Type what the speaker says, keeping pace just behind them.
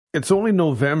It's only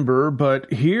November,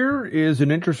 but here is an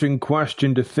interesting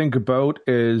question to think about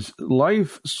as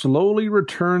life slowly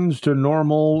returns to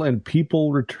normal and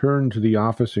people return to the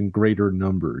office in greater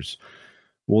numbers.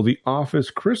 Will the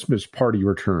office Christmas party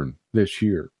return this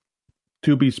year?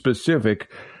 To be specific,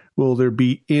 will there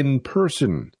be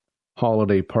in-person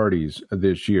holiday parties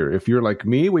this year? If you're like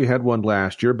me, we had one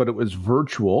last year, but it was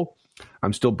virtual.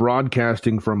 I'm still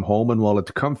broadcasting from home, and while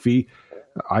it's comfy,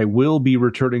 I will be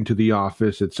returning to the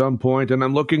office at some point, and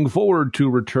I'm looking forward to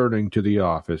returning to the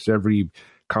office. Every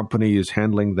company is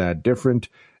handling that different.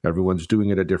 Everyone's doing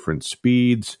it at different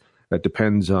speeds. That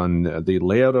depends on the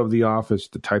layout of the office,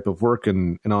 the type of work,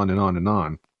 and on and on and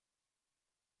on.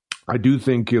 I do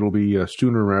think it'll be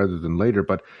sooner rather than later,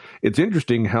 but it's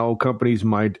interesting how companies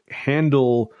might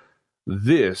handle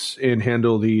this and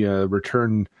handle the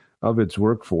return of its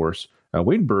workforce.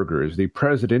 Wayne Berger is the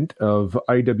president of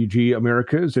IWG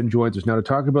Americas and joins us now to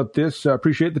talk about this.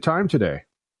 Appreciate the time today.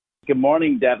 Good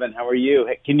morning, Devon. How are you?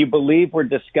 Can you believe we're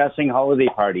discussing holiday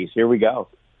parties? Here we go.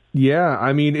 Yeah,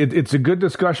 I mean, it's a good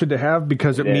discussion to have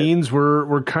because it means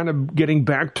we're kind of getting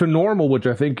back to normal, which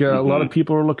I think a lot of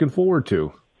people are looking forward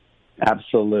to.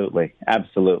 Absolutely.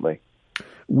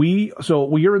 We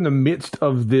are in the midst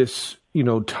of this,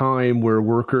 time where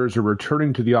workers are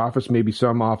returning to the office. Maybe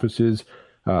some offices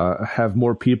have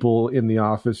more people in the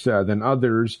office than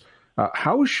others.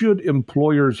 How should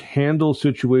employers handle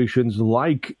situations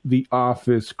like the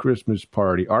office Christmas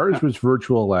party? Ours was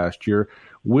virtual last year.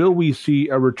 Will we see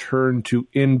a return to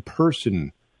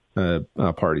in-person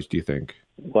parties, do you think?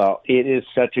 Well, it is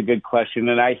such a good question,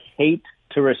 and I hate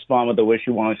to respond with a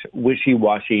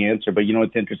wishy-washy answer, but you know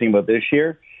what's interesting about this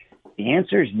year? The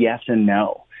answer is yes and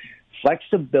no.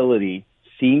 Flexibility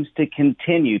seems to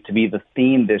continue to be the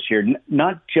theme this year,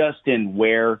 not just in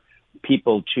where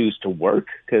people choose to work,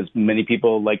 because many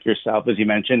people like yourself, as you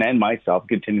mentioned, and myself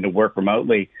continue to work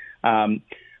remotely.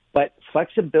 But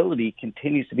flexibility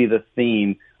continues to be the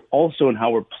theme also in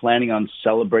how we're planning on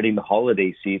celebrating the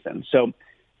holiday season. So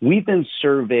we've been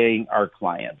surveying our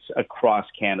clients across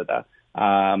Canada.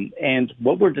 And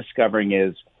what we're discovering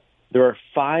is there are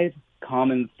 5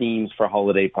 common themes for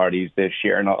holiday parties this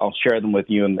year, and I'll share them with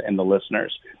you and the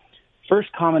listeners.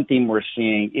 First common theme we're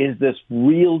seeing is this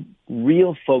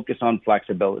real focus on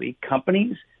flexibility.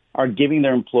 Companies are giving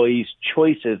their employees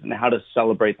choices in how to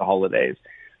celebrate the holidays.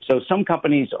 So some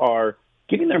companies are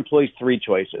giving their employees 3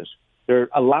 choices. They're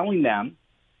allowing them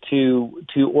to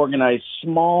organize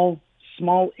small,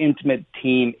 intimate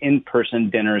team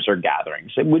in-person dinners or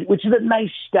gatherings, which is a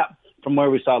nice step from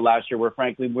where we saw last year, where,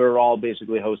 frankly, we were all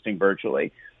basically hosting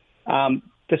virtually.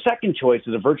 The second choice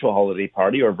is a virtual holiday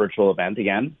party or a virtual event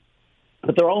again,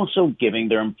 but they're also giving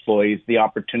their employees the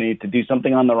opportunity to do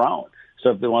something on their own.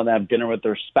 So if they want to have dinner with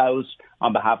their spouse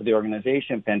on behalf of the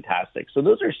organization, fantastic. So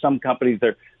those are some companies,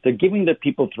 they're giving their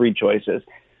people 3 choices.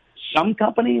 Some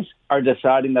companies are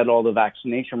deciding that all the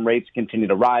vaccination rates continue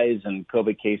to rise and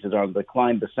COVID cases are on the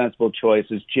decline. The sensible choice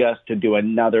is just to do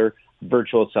another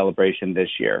virtual celebration this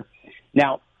year.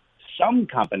 Now, some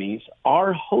companies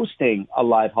are hosting a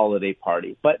live holiday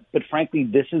party, but frankly,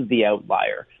 this is the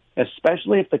outlier,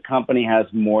 especially if the company has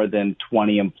more than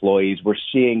 20 employees. We're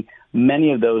seeing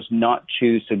many of those not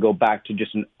choose to go back to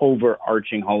just an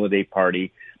overarching holiday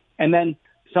party. And then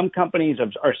some companies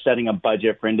are setting a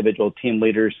budget for individual team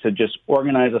leaders to just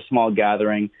organize a small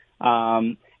gathering.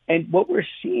 And what we're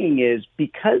seeing is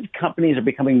because companies are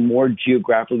becoming more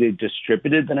geographically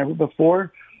distributed than ever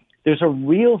before, there's a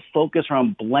real focus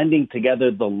around blending together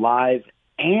the live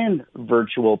and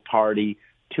virtual party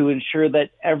to ensure that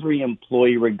every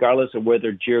employee, regardless of where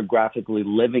they're geographically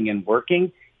living and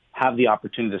working, have the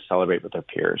opportunity to celebrate with their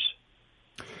peers.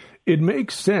 It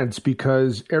makes sense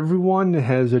because everyone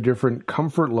has a different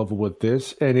comfort level with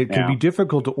this, and it can be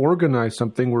difficult to organize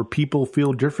something where people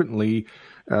feel differently,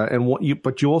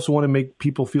 but you also want to make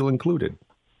people feel included.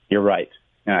 You're right.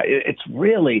 It's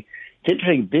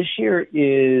interesting. This year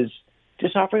is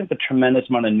just offering up a tremendous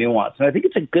amount of nuance, and I think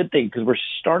it's a good thing because we're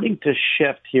starting to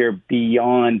shift here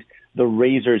beyond the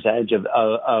razor's edge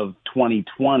of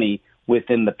 2020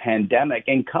 within the pandemic,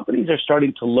 and companies are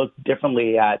starting to look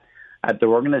differently at their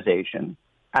organization,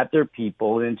 at their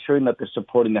people, and ensuring that they're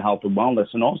supporting the health and wellness,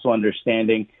 and also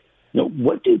understanding,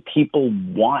 what do people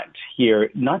want here,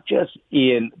 not just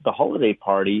in the holiday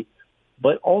party,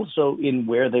 but also in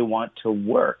where they want to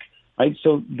work, right?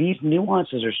 So these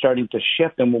nuances are starting to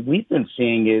shift, and what we've been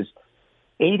seeing is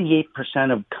 88%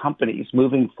 of companies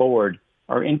moving forward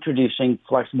are introducing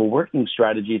flexible working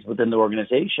strategies within the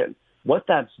organization. What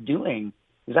that's doing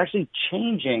is actually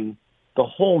changing the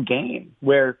whole game,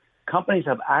 where companies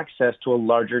have access to a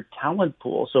larger talent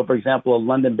pool. So, for example, a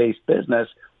London-based business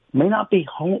may not be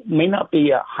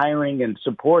hiring and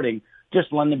supporting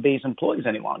just London-based employees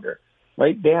any longer,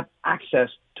 right? They have access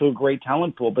to a great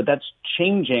talent pool, but that's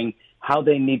changing how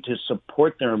they need to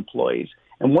support their employees.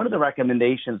 And one of the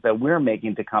recommendations that we're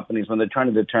making to companies when they're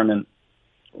trying to determine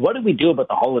what do we do about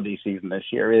the holiday season this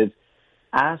year is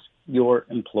ask your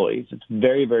employees. It's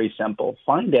very, very simple.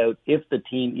 Find out if the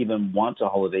team even wants a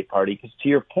holiday party, because to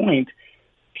your point,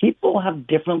 people have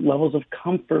different levels of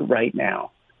comfort right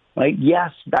now. Like,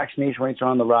 yes, vaccination rates are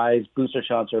on the rise, booster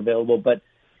shots are available, but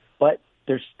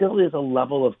there still is a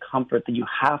level of comfort that you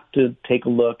have to take a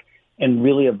look and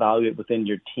really evaluate within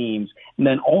your teams. And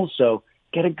then also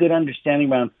get a good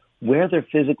understanding around where they're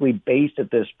physically based at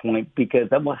this point, because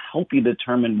that will help you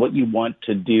determine what you want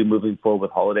to do moving forward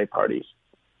with holiday parties.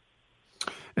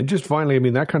 And just finally, I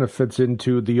mean, that kind of fits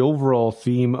into the overall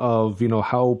theme of,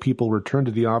 how people return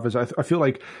to the office. I feel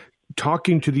like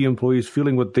talking to the employees,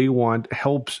 feeling what they want,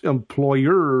 helps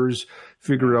employers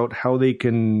figure out how they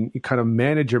can kind of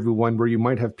manage everyone where you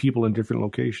might have people in different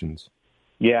locations.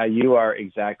 Yeah, you are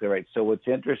exactly right. So what's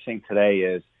interesting today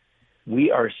is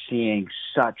we are seeing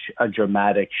such a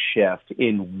dramatic shift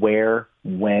in where,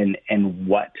 when, and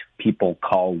what people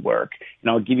call work.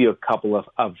 And I'll give you a couple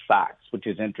of facts, which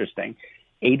is interesting.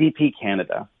 ADP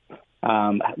Canada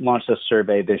launched a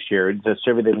survey this year. It's a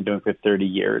survey they've been doing for 30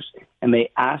 years, and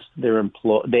they asked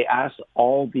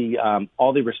all the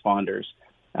responders,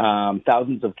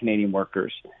 thousands of Canadian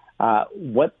workers,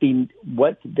 what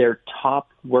their top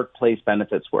workplace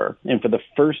benefits were. And for the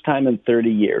first time in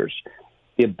 30 years,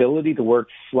 the ability to work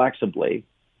flexibly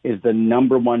is the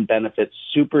number one benefit,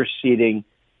 superseding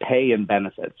pay and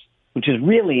benefits, which is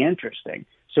really interesting.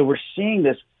 So we're seeing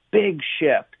this big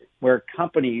shift where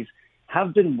companies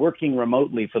have been working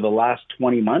remotely for the last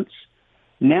 20 months.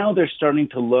 Now they're starting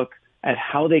to look at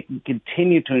how they can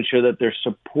continue to ensure that they're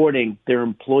supporting their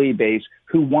employee base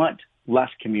who want less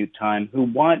commute time, who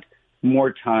want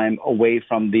more time away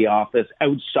from the office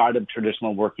outside of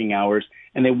traditional working hours,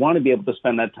 and they want to be able to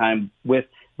spend that time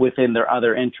within their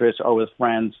other interests or with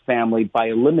friends, family, by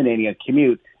eliminating a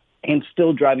commute and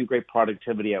still driving great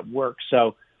productivity at work.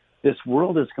 So this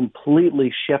world is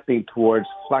completely shifting towards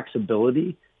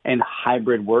flexibility and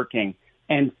hybrid working,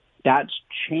 and that's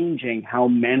changing how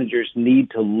managers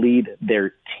need to lead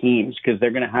their teams, because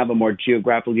they're going to have a more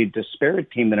geographically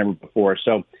disparate team than ever before.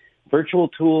 So virtual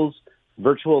tools,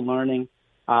 virtual learning,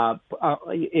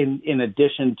 in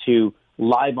addition to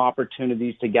live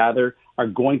opportunities to gather, are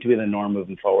going to be the norm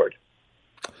moving forward.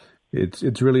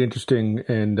 It's really interesting,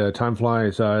 and time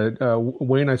flies.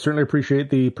 Wayne, I certainly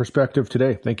appreciate the perspective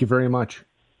today. Thank you very much.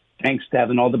 Thanks,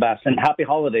 Devon. All the best, and happy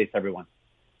holidays, everyone.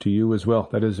 To you as well.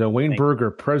 That is Wayne Berger,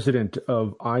 President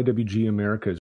of IWG Americas.